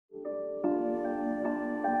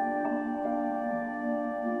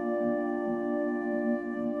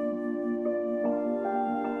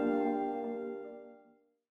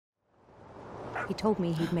told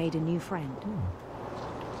me he'd made a new friend.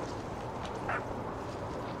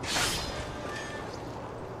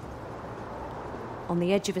 On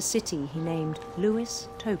the edge of a city he named Louis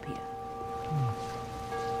Topia.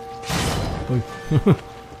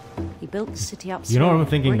 He built the city up. You know what I'm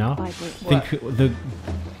thinking now?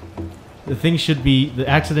 The thing should be, the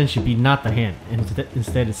accident should be not the hand.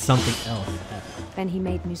 Instead it's something else. Then he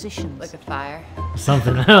made musicians. Like a fire?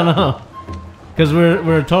 Something, I don't know. Because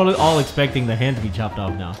we're totally all expecting the hand to be chopped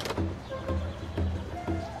off now.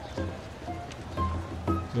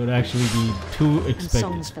 It would actually be too expected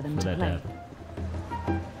songs for them to that play. to happen.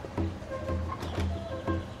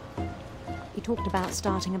 He talked about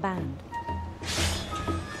starting a band.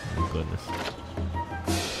 Oh, goodness.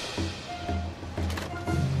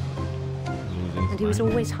 And he was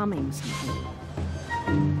always humming something.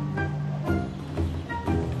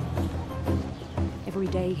 Every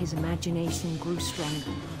day his imagination grew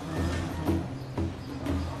stronger.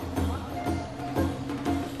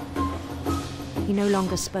 He no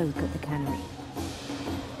longer spoke at the cannery.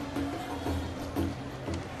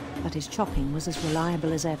 But his chopping was as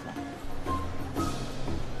reliable as ever.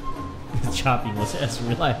 His chopping was as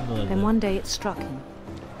reliable as Then ever. one day it struck him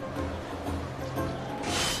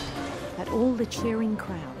that all the cheering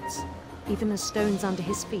crowds, even the stones under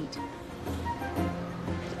his feet,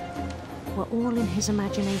 were all in his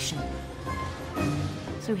imagination,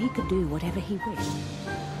 so he could do whatever he wished.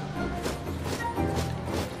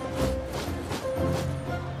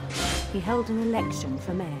 He held an election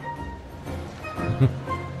for mayor.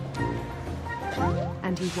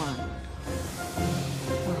 And he won.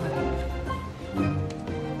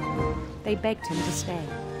 They begged him to stay,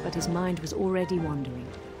 but his mind was already wandering.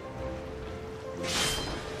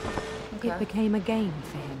 Okay. It became a game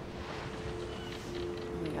for him.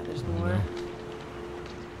 Oh my god, there's more.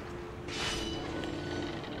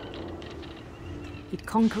 He'd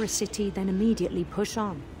conquer a city, then immediately push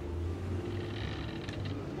on.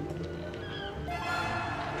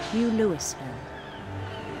 New Louisville.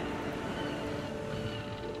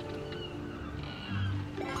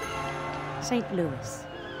 St. Louis.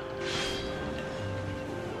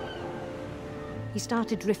 He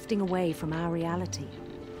started drifting away from our reality.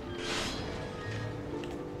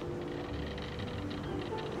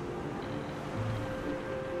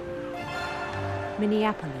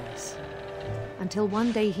 Minneapolis. Until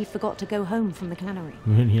one day he forgot to go home from the cannery.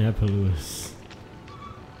 Minneapolis.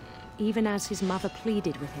 Even as his mother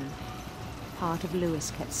pleaded with him, part of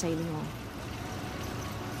Louis kept sailing on.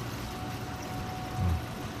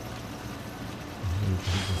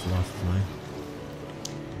 He just lost his mind.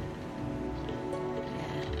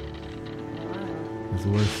 It's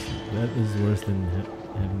worse. That is worse than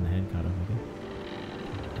having the hand cut off,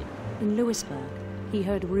 okay? In Louisburg, he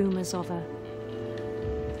heard rumors of a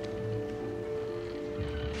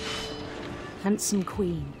handsome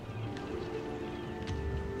queen.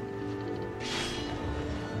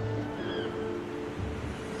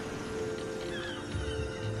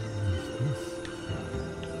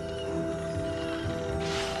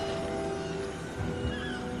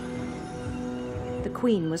 The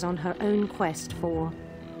queen was on her own quest for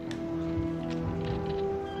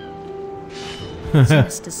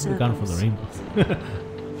sinister We've gone for the circles. rainbows.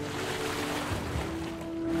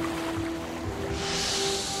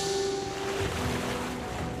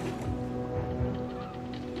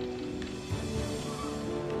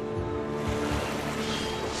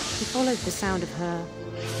 He followed the sound of her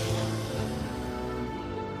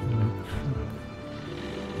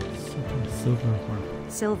Silver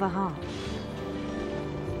harp. silver harp.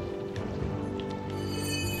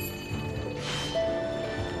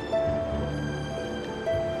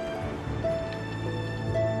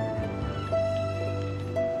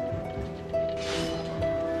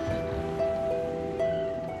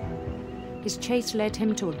 His chase led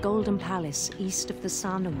him to a golden palace east of the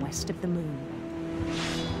sun and west of the moon.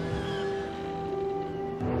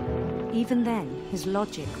 Even then, his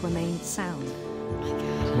logic remained sound.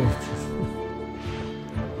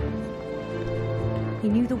 He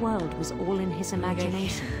knew the world was all in his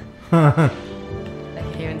imagination. I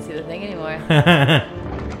can't even see the thing anymore.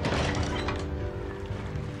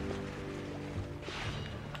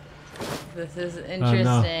 This is interesting.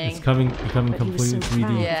 No, it's becoming But he was so completely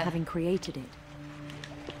proud 3D. Yeah. of having created it.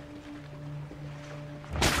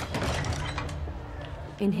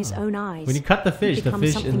 In his own eyes, When you cut the fish, he'd the become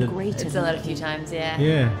fish something in the greater It's than done that a that. few times, yeah.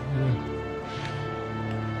 yeah.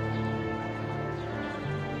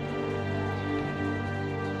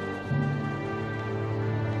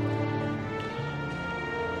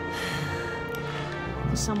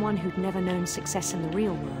 For someone who'd never known success in the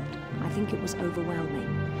real world, I think it was overwhelming.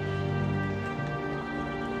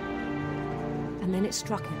 And then it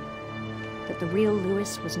struck him that the real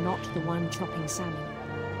Lewis was not the one chopping salmon,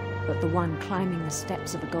 but the one climbing the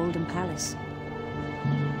steps of a golden palace.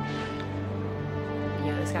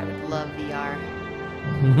 Yeah, this guy would love VR.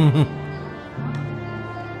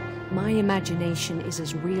 My imagination is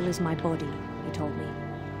as real as my body, he told me.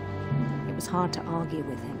 It was hard to argue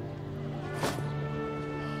with him.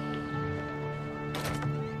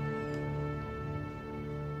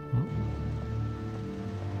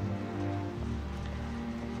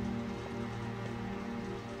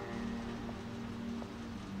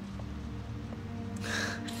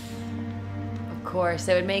 Of course,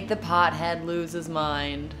 they would make the pothead lose his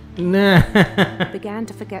mind. Nah. Began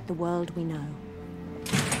to forget the world we know.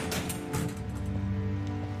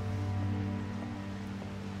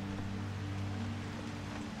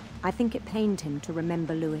 I think it pained him to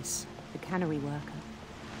remember Lewis, the cannery worker.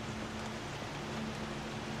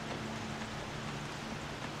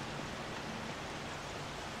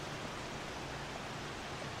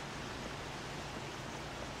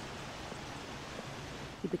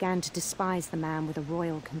 He began to despise the man with a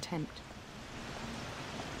royal contempt.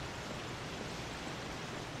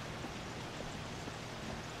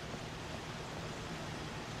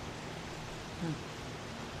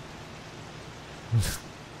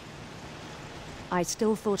 I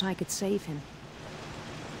still thought I could save him.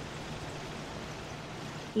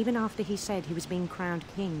 Even after he said he was being crowned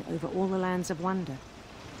king over all the lands of wonder.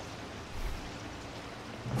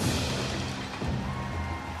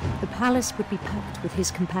 The palace would be packed with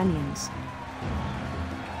his companions.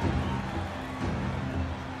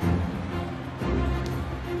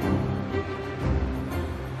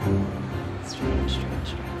 Strange, strange,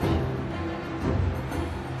 strange.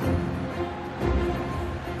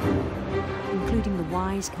 Including the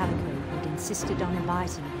wise Calico who had insisted on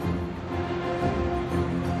advising him.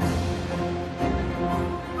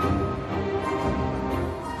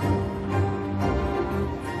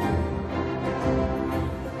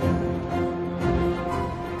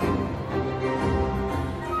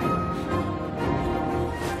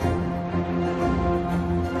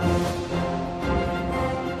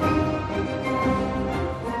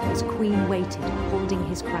 His queen waited, holding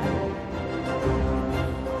his crown.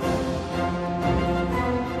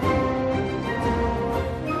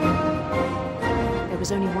 There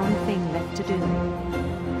was only one thing left to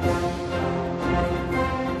do.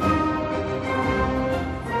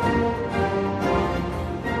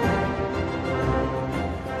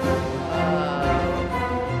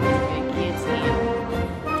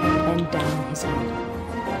 Bend down his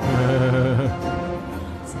head.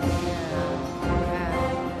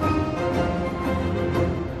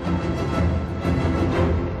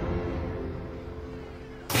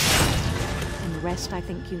 And the rest I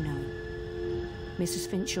think you know. Mrs.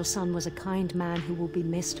 Finch, your son was a kind man who will be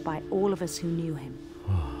missed by all of us who knew him.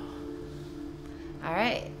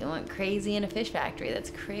 Alright, it went crazy in a fish factory.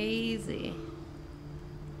 That's crazy.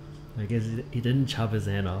 I guess he didn't chop his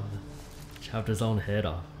hand off. Chopped his own head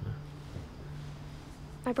off.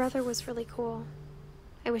 My brother was really cool.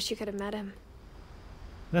 I wish you could have met him.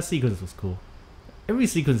 That sequence was cool. Every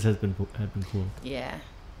sequence had been cool. Yeah.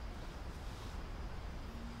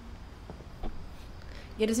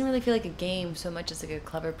 It doesn't really feel like a game so much as like a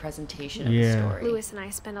clever presentation of the story. Lewis and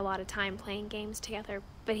I spent a lot of time playing games together,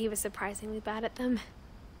 but he was surprisingly bad at them.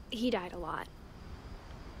 He died a lot.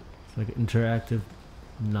 It's like an interactive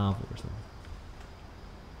novel or something.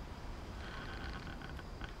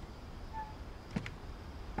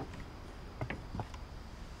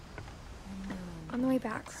 On the way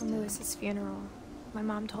back from Lewis's funeral, my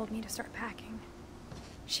mom told me to start packing.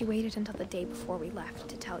 She waited until the day before we left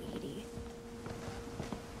to tell Edie.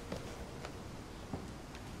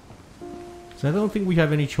 So I don't think we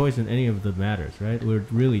have any choice in any of the matters, right? We're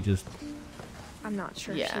really just I'm not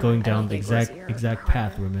sure. Yeah. she going meant down the anything exact easier or exact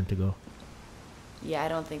path harder. we're meant to go. Yeah, I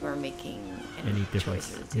don't think we're making Any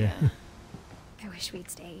difference. choices. Yeah. I wish we'd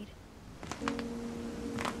stayed.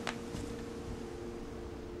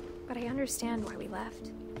 But I understand why we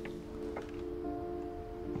left.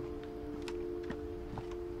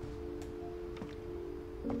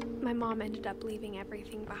 My mom ended up leaving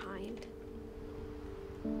everything behind.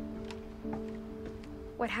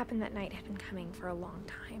 What happened that night had been coming for a long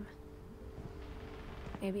time.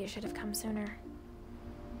 Maybe it should have come sooner.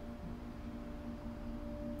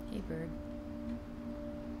 Hey, bird.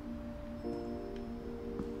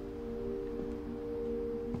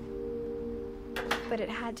 But it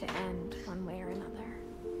had to end one way or another.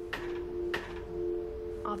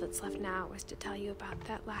 All that's left now is to tell you about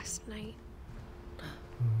that last night.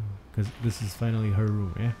 Because this is finally her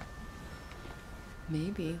room, yeah?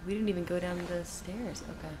 Maybe. We didn't even go down the stairs.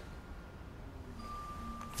 Okay.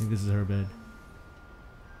 think this is her bed.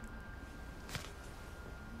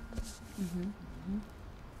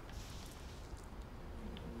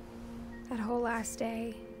 That whole last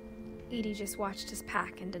day, Edie just watched us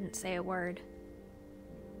pack and didn't say a word.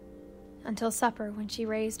 Until supper, when she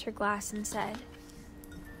raised her glass and said,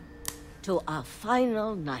 To our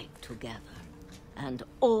final night together, and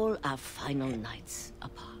all our final nights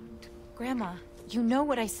apart. Grandma, you know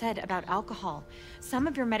what I said about alcohol. Some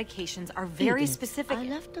of your medications are very Edith, specific. I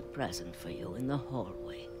left a present for you in the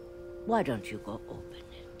hallway. Why don't you go open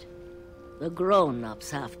it? The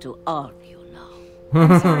grown-ups have to argue now.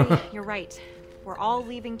 I'm sorry, you're right. We're all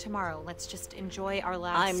leaving tomorrow. Let's just enjoy our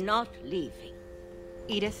last... I'm not leaving.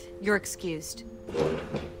 Edith, you're excused.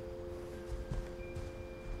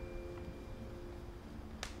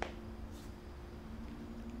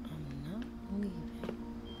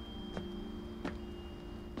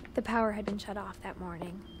 The power had been shut off that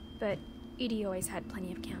morning, but Edie always had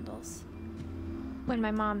plenty of candles. When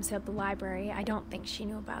my mom sealed the library, I don't think she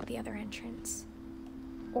knew about the other entrance,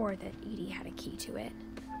 or that Edie had a key to it.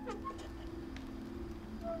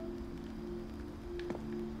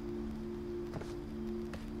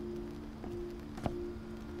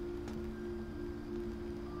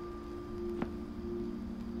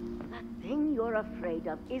 That thing you're afraid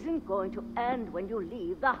of isn't going to end when you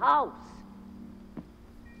leave the house.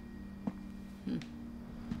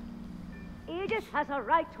 Edith has a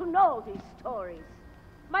right to know these stories.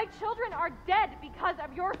 My children are dead because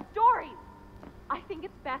of your stories. I think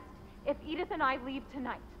it's best if Edith and I leave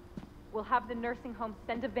tonight. We'll have the nursing home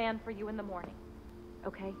send a van for you in the morning.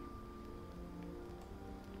 Okay?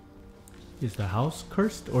 Is the house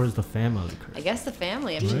cursed or is the family cursed? I guess the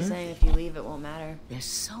family. I'm Right. just saying if you leave, it won't matter. There's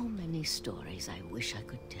so many stories I wish I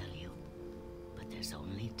could tell you, but there's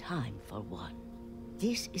only time for one.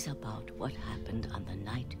 This is about what happened on the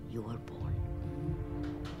night you were born.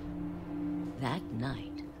 That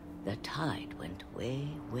night, the tide went way,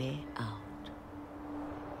 way out.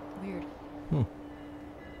 Weird.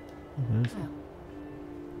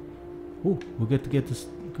 Oh, we get to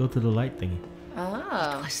go to the light thingy.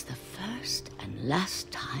 Oh. It was the first and last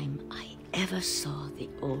time I ever saw the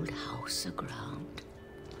old house aground.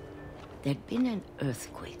 There'd been an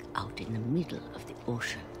earthquake out in the middle of the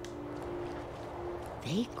ocean.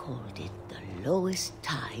 They called it the lowest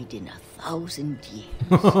tide in 1,000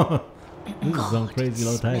 years. This is some God, crazy it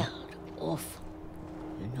low tide. smelled awful.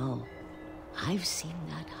 You know, I've seen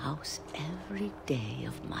that house every day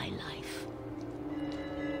of my life.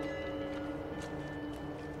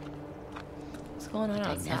 What's going on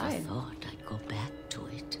I never outside? thought I'd go back to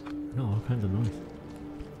it. No, all kinds of noise.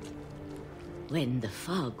 When the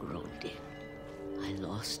fog rolled in, I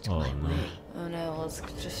lost Oh, my no. way. Oh no, well, it's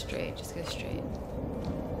just straight. Just go straight.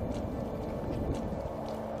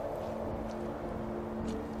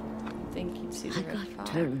 I think you'd see the I red got fog.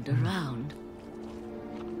 turned around.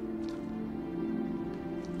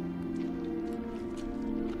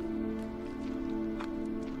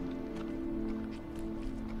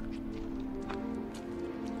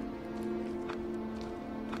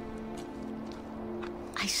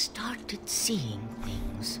 I started seeing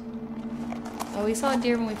things. Oh, we saw a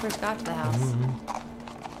deer when we first got to the house.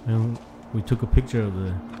 And we took a picture of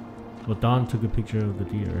the... Well, Dawn took a picture of the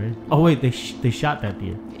deer, right? Oh wait, they shot that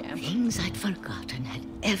deer. Yeah. Things I'd forgotten had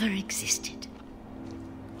ever existed.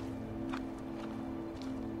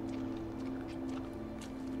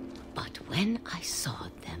 But when I saw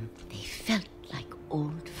them, they felt like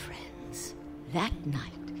old friends. That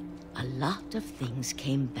night, a lot of things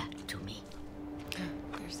came back to me.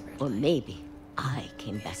 There's the red Or maybe I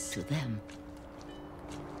came back to them.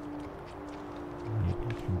 Maybe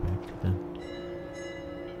I came back to them.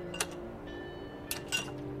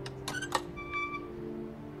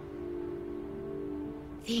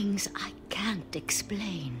 Things I can't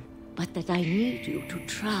explain, but that I need you to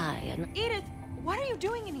try and... Edith, what are you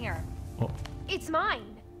doing in here? Oh, It's mine!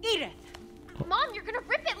 Edith! Mom, you're gonna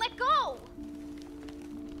rip it! Let go!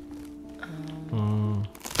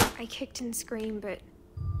 I kicked and screamed, but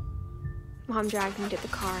Mom dragged me to the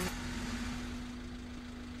car.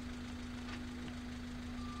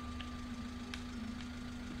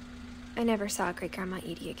 I never saw Great Grandma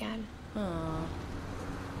Edie again. Oh.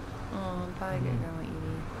 Oh, bye, good grandma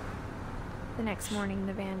Edie. The next morning,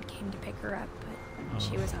 the van came to pick her up, but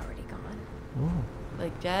she was already gone. oh,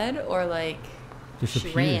 Like dead or like she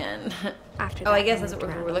disappeared. ran? After Oh, I that, guess I that's what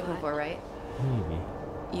moved we around were a looking lot. for, right?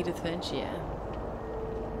 Maybe. Edith Finch, yeah.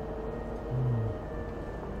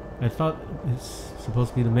 I thought it's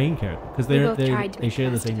supposed to be the main character because We both tried to they make share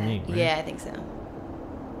the best of same it. name, right? Yeah, I think so.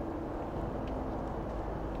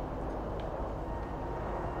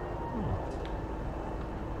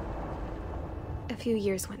 A few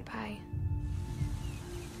years went by.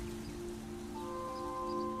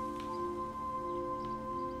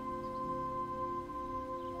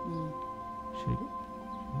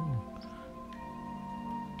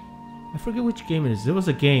 I forget which game it is. There was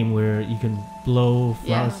a game where you can blow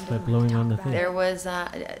flowers by blowing on the thing. There was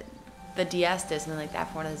the DS did something like that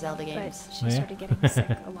for one of the Zelda games. But she started getting sick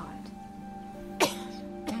a lot.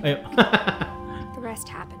 The rest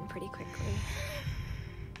happened pretty quickly.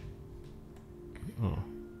 Oh.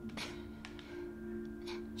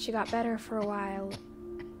 She got better for a while,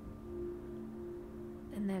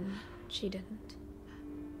 and then she didn't.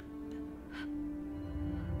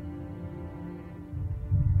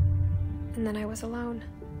 And then I was alone.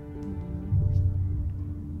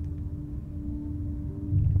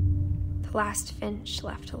 The last Finch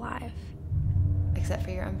left alive. Except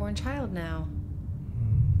for your unborn child now.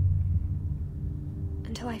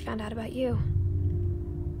 Until I found out about you.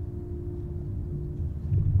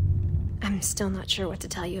 I'm still not sure what to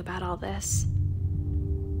tell you about all this.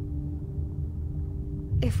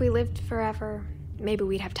 If we lived forever, maybe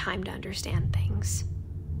we'd have time to understand things.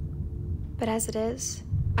 But as it is,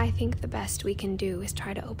 I think the best we can do is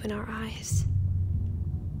try to open our eyes.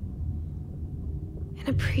 And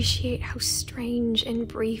appreciate how strange and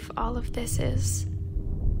brief all of this is.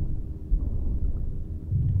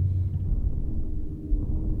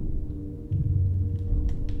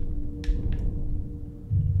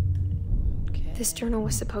 Okay. This journal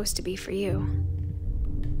was supposed to be for you.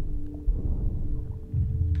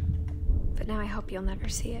 But now I hope you'll never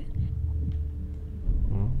see it.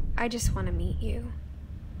 I just want to meet you.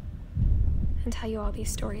 And tell you all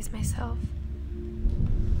these stories myself.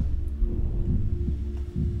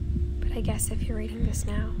 But I guess if you're reading this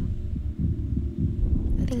now,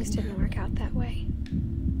 things didn't work out that way.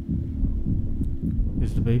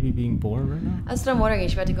 Is the baby being born right now? I was still wondering,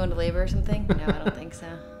 is she about to go into labor or something? No, I don't think so.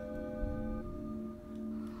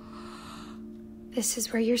 This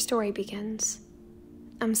is where your story begins.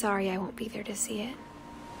 I'm sorry I won't be there to see it.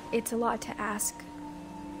 It's a lot to ask,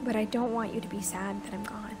 but I don't want you to be sad that I'm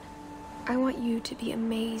gone. I want you to be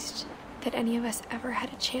amazed that any of us ever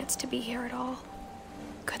had a chance to be here at all.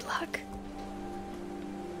 Good luck.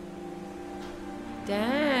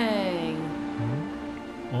 Dang.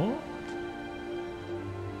 Oh?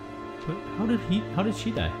 But how did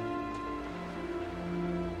she die?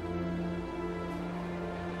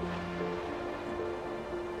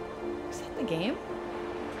 Is that the game?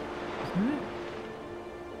 Isn't it?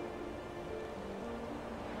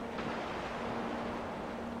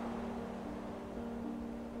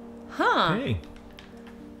 Huh. Hey.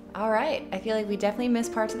 All right. I feel like we definitely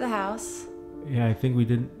missed parts of the house. Yeah, I think we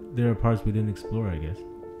didn't. There are parts we didn't explore, I guess.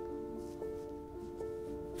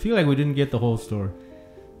 I feel like we didn't get the whole story.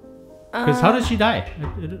 Because how did she die?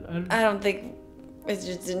 I don't think it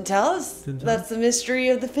just didn't tell us. Didn't tell That's the mystery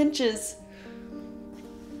of the Finches.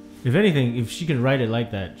 If anything, if she can write it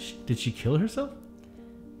like that, did she kill herself?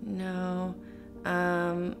 No.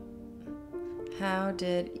 How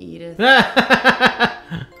did Edith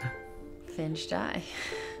Finch die?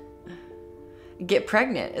 Get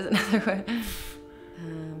pregnant is another one.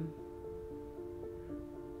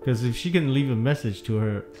 Because if she can leave a message to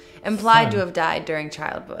her Implied son, to have died during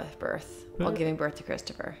childbirth while giving birth to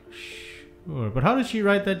Christopher. Sure, but how did she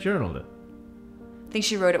write that journal then? I think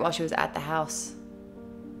she wrote it while she was at the house.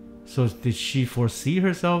 So did she foresee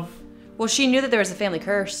herself? Well, she knew that there was a family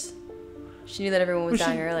curse. She knew that everyone was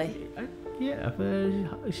dying early. Yeah, but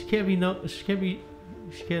she can't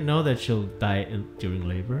know that she'll die during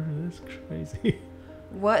labor. That's crazy.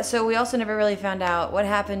 What? So we also never really found out what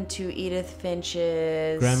happened to Edith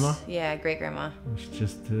Finch's grandma. Yeah, great grandma. She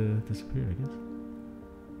just disappeared, I guess.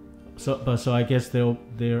 So I guess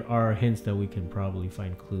there are hints that we can probably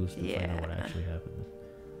find clues to find out what actually happened.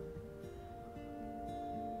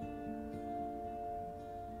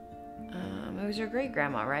 It was your great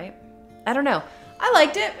grandma, right? I don't know. I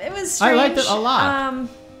liked it. It was strange. I liked it a lot.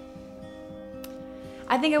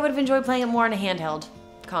 I think I would have enjoyed playing it more on a handheld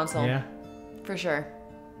console. Yeah, for sure.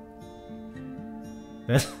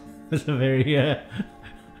 That's a very Yeah,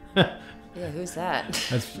 who's that?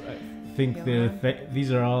 That's I think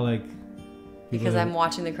these are all like because I'm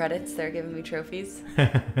watching the credits. They're giving me trophies.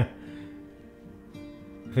 I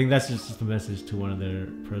think that's just a message to one of their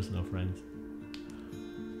personal friends.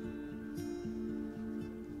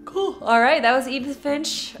 Cool. All right, that was Edith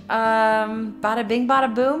Finch. Bada bing,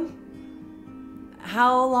 bada boom.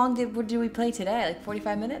 How long did we play today? Like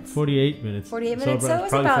 45 minutes? 48 minutes. 48 minutes. So it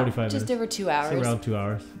was about just over 2 hours. It's around 2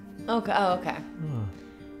 hours. Okay. Oh, okay. Oh.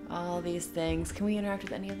 All these things. Can we interact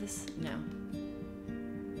with any of this? No.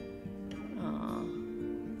 Aww.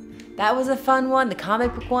 That was a fun one. The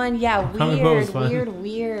comic book one, yeah, comic book was fun.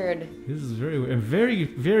 weird. This is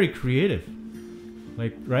very creative.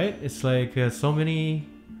 Like, right? It's like so many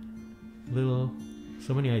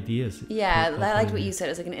ideas. Yeah, I liked what you said.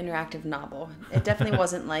 It was like an interactive novel. It definitely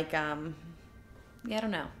wasn't like, yeah, I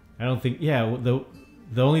don't know. I don't think, yeah, the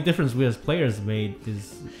only difference we as players made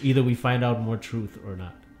is either we find out more truth or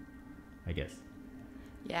not, I guess.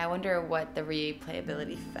 Yeah, I wonder what the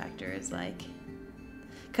replayability factor is like.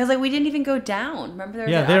 Because, like, we didn't even go down. Remember there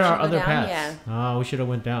was an there option are to go other down? paths. Yeah. Oh, we should have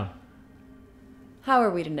went down. How are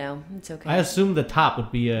we to know? It's okay. I assumed the top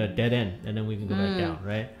would be a dead end, and then we can go back down,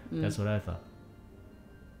 right? That's what I thought.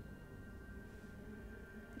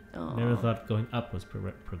 Aw. Never thought going up was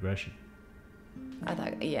progression. I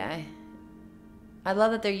thought, yeah. I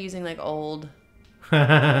love that they're using, like, old...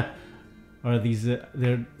 Or these,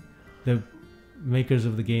 they're the makers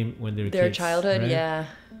of the game when they were Their kids, childhood, right? yeah.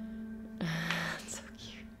 That's so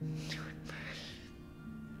cute.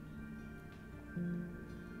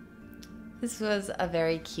 This was a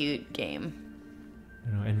very cute game.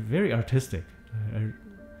 You know, and very artistic.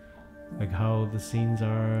 Like how the scenes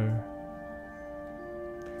are,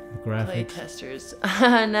 the graphics. Playtesters.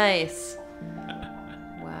 Nice.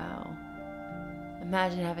 Wow.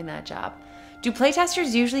 Imagine having that job. Do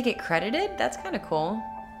playtesters usually get credited? That's kind of cool.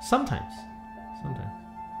 Sometimes.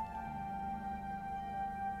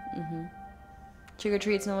 Trick or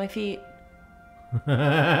treats on my feet.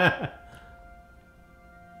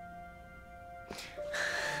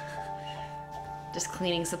 Just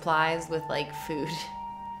cleaning supplies with like food.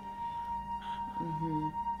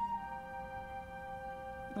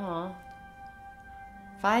 Aw.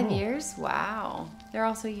 5 years? Wow. They're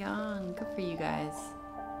all so young. Good for you guys.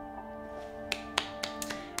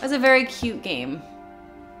 It was a very cute game.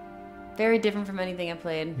 Very different from anything I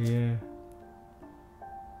played. Yeah.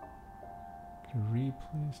 Can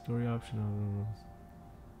replay story option.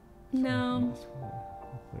 No.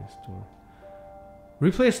 Replay story.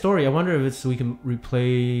 Replay a story. I wonder if it's so we can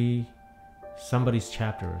replay somebody's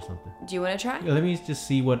chapter or something. Do you want to try? Yeah, let me just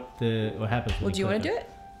see what happens. Well, do you want to do it?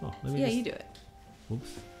 Oh, let me Yeah, you do it.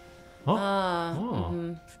 Oops. Oh.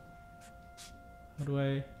 How do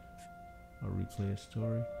I? I'll replay a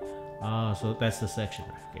story. So that's the section,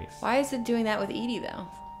 I guess. Why is it doing that with Edie though?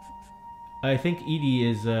 I think Edie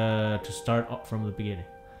is to start up from the beginning.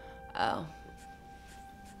 Oh.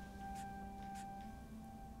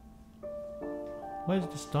 Why is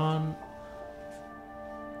this Dawn?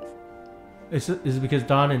 Is it because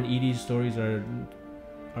Dawn and Edie's stories are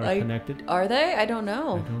connected? Are they? I don't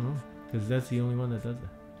know. I don't know, because that's the only one that does that.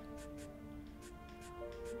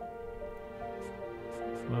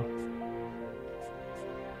 Well,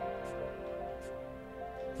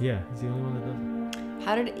 yeah, it's the only one that does it.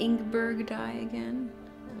 How did Ingberg die again?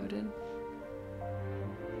 Loaded.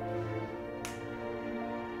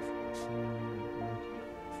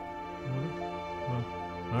 Well,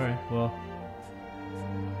 all right. Well,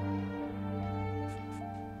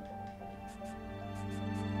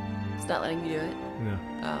 It's not letting you do it. no.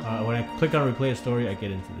 Oh. When I click on replay a story, I get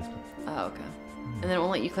into this one. Oh, okay. And then it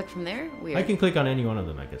won't let you click from there? Weird. I can click on any one of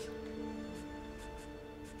them, I guess.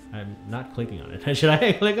 I'm not clicking on it. Should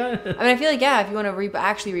I click on it? I mean, I feel like, yeah, if you want to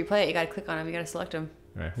actually replay it, you got to click on them. You got to select them.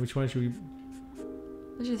 All right. Which one should we?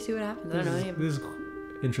 Let's just see what happens. I don't know any of them. This is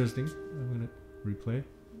interesting. I'm gonna replay.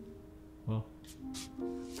 Well.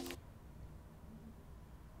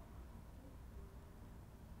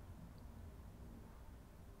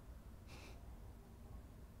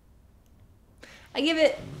 I give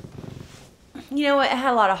it, you know what, it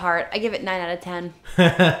had a lot of heart. I give it 9 out of 10.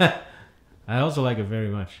 I also like it very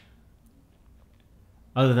much.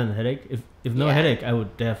 Other than the headache, if no Yeah. headache, I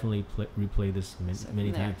would definitely replay this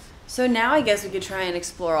many times. So now I guess we could try and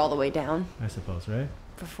explore all the way down I suppose, right?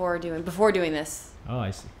 before doing this. Oh,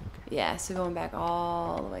 I see. Okay. Yeah, so going back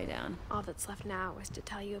all the way down. All that's left now is to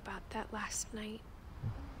tell you about that last night.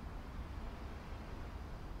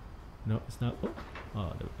 No, it's not.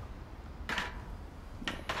 Oh, there we go.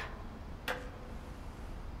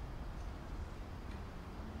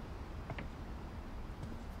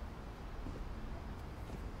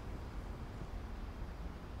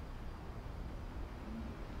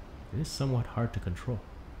 It is somewhat hard to control.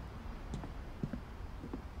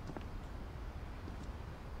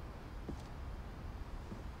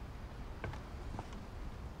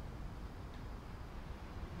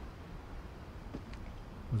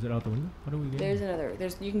 Was it out the window? How do we get There's in? another.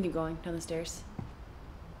 You can keep going down the stairs.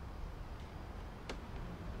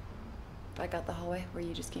 Back out the hallway where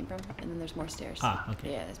you just came from, and then there's more stairs. Ah,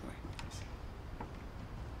 okay. Yeah, there's more.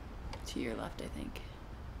 To your left, I think.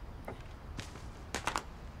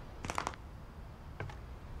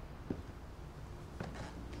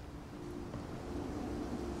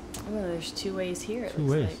 Oh, there's 2 ways here. It Two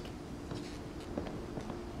looks ways. like.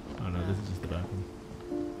 Oh no, this is just the balcony.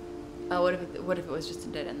 Oh, what if it was just a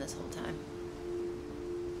dead end this whole time?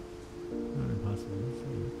 Not impossible. Let's see.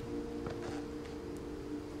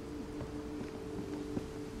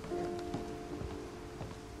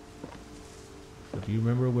 So do you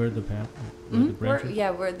remember where the path? Where the branch is?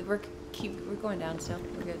 We're going down still.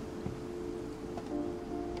 We're good.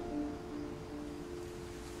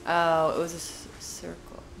 Oh, it was a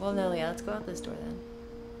circle. Well, no, yeah, let's go out this door then.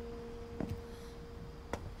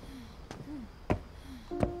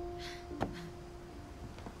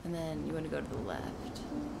 And then you want to go to the left.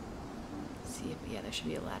 See if, yeah, there should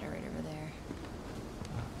be a ladder right over there.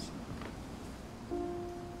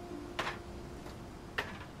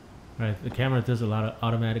 Alright, the camera does a lot of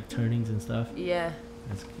automatic turnings and stuff. Yeah.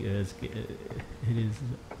 It is.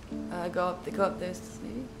 Go up this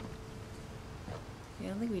maybe. Yeah, I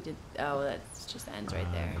don't think we did. Oh, that just ends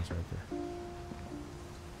right there. It's right there.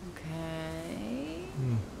 Okay.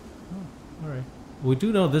 Oh, alright. We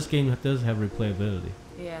do know this game does have replayability.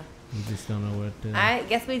 Yeah. We just don't know what. I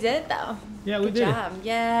guess we did it though. Yeah, we Good did. job.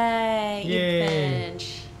 Yay. Yay.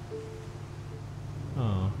 Finch.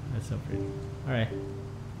 Oh, that's so pretty. Alright.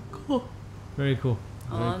 Cool. Very cool.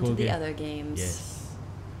 Very On cool to the game. other games. Yes.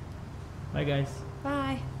 Bye, guys.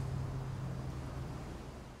 Bye.